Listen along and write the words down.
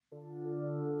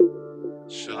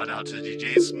Shout out to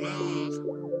DJ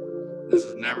Smooth. This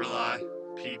is Never Lie,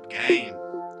 Peep Game.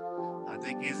 I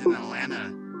think he's in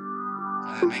Atlanta.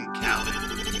 I'm in Cali.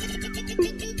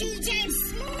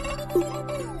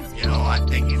 Yo, I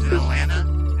think he's in Atlanta.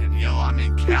 And yo, I'm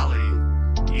in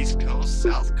Cali. East Coast,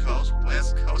 South Coast,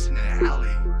 West Coast, in an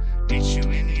alley. Meet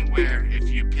you anywhere if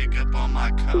you pick up on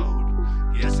my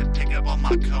code. Yes, and pick up on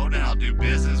my code and I'll do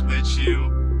business with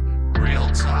you.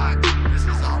 Real talk, this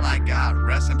is all I got.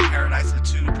 Rest in paradise of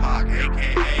Tupac,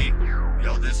 aka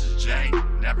yo, this is Jay.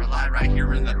 Never Lie right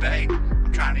here in the Bay.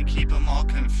 I'm trying to keep them all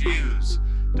confused.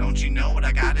 Don't you know what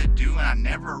I gotta do? And I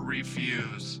never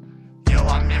refuse. Yo,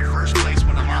 I'm in first place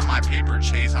when I'm on my paper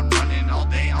chase. I'm running all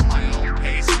day on my own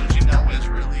pace. Don't you know it's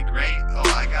really great?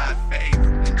 Oh, I got faith.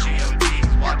 And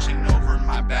G.O.D.'s watching over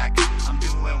my back. I'm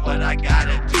doing what I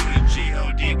gotta do. And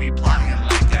G.O.D. we plotting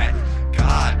like that.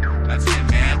 God, that's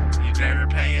it, man. You better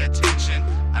pay attention.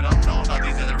 I don't know about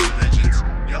these other religions.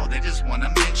 Yo, they just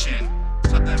wanna mention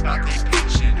something about their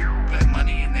pension, put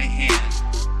money in their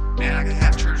hand. Man, I could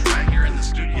have church right here in the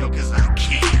studio, cause I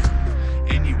can.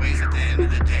 Anyways, at the end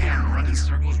of the day, I'm running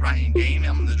circles, writing game.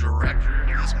 I'm the director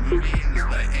of this movie, and it's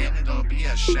the end. It'll be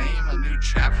a shame, a new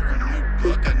chapter, a new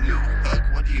book, a new hook.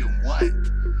 What do you want?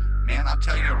 Man, I'll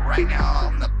tell you right now,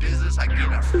 on the business, I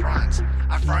get a front.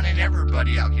 I fronted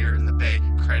everybody out here in the Bay.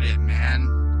 Credit,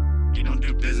 man. You don't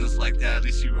do business like that, at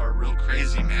least you are real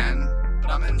crazy, man.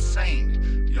 But I'm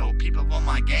insane. Yo, people on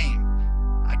my game.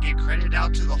 I gave credit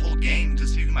out to the whole game to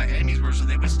see who my enemies were so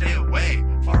they would stay away,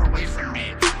 far away from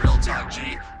me. Real talk, G.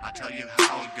 I tell you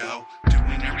how it go.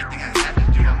 Doing everything I had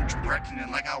to do. I'm directing it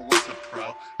like I was a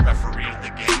pro. Referee of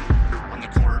the game. On the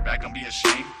quarterback, don't be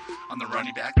ashamed. On the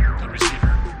running back, the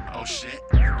receiver. Oh shit,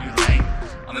 you lame.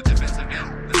 On the defensive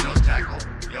end, the nose tackle.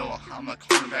 Yo, I'm a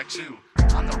cornerback too.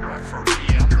 I'm the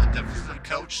referee, I'm the defensive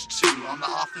coach too. I'm the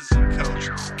offensive coach,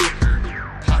 kicker,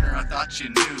 punter, I thought you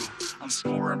knew. I'm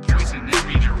scoring points in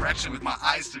every direction with my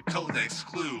eyes to code the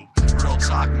exclude. Real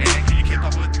talk, man, can you keep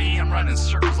up with me? I'm running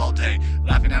circles all day,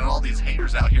 laughing at all these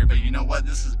haters out here. But you know what,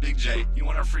 this is Big J. You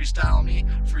wanna freestyle me?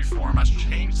 Freeform, I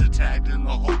changed the tag in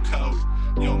the whole code.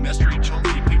 Yo, Mystery told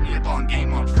me, pick me up on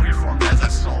game on freeform as I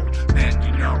sold. Man,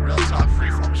 you know, real talk,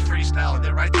 freeform's freestyle.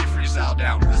 They write the freestyle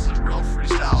down. This is real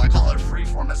freestyle, I call it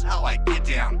freeform, that's how I get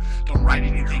down. Don't write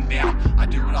anything down, I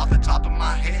do it off the top of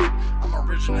my head. I'm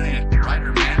originally a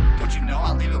writer, man. Don't you know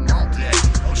I leave them all dead?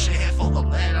 Oh shit, head full of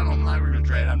lead, I don't like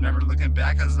regret. I'm never looking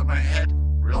back cause of my head.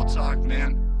 Real talk,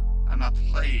 man, I'm not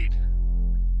played.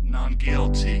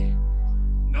 Non-guilty.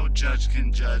 No judge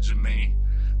can judge me.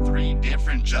 3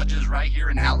 different judges right here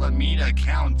in Alameda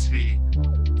County.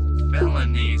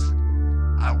 Felonies.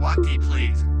 I walk deep,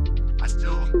 please. I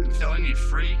still am felony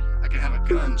free. I can have a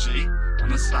gun, G. On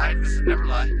the side, this is Never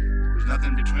Lie. There's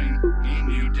nothing between me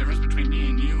and you. Difference between me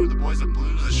and you. The boys of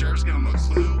blues, the sheriff's give them a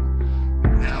clue.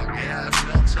 Hell yeah,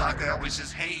 real talk. They always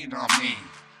just hating on me.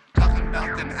 Talking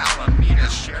about them Alameda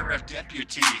sheriff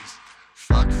deputies.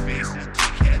 Fuck faces,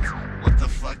 dickheads. What the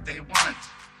fuck they want?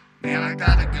 Man, I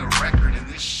got a good record and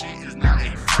this shit is not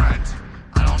a front.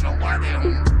 I don't know why they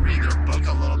don't read their book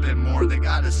a little bit more. They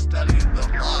gotta study the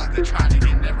law. They're trying to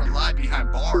get Never Lie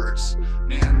behind bars.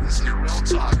 Man, this is real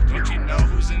talk. Don't you know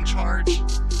who's in charge?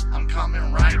 I'm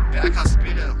coming right back. I'll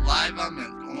spit it live. I'm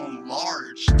in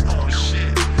large. Oh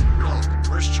shit. Real,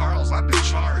 where's Charles? I'm in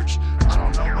charge. I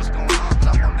don't know what's going on, but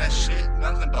I want that shit.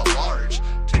 Nothing but large.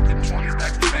 Take them 20s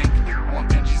back to the bank. I want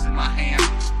Benjis in my hand.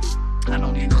 I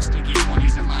don't need those stinky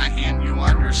 20s in my hand, you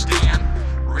understand?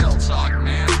 Real talk,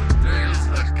 man. There is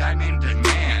a guy named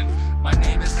Demand. My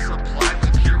name is Supply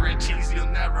with purities you'll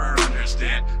never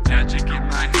understand. Magic in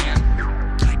my hand.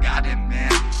 I got it,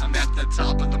 man. I'm at the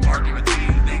top of the market with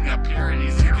anything of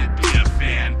purities. You could be a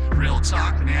fan. Real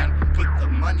talk, man. Put the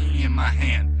money in my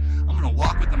hand. I'm gonna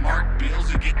walk with the marked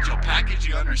bills. You get your package,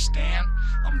 you understand?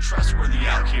 I'm trustworthy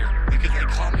out here because they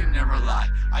call me Never Lie.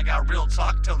 I got real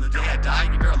talk till the day I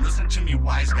die. You better listen to me,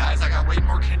 wise guys. I got way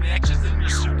more connections than your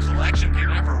suit collection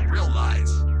can ever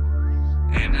realize.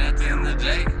 And at the end of the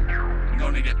day, I'm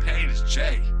gonna get paid as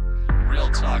Jay. Real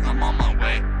talk, I'm on my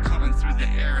way, coming through the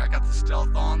air. I got the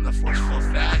stealth on, the forceful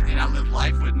fat, and I live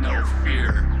life with no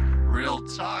fear. Real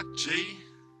talk, G.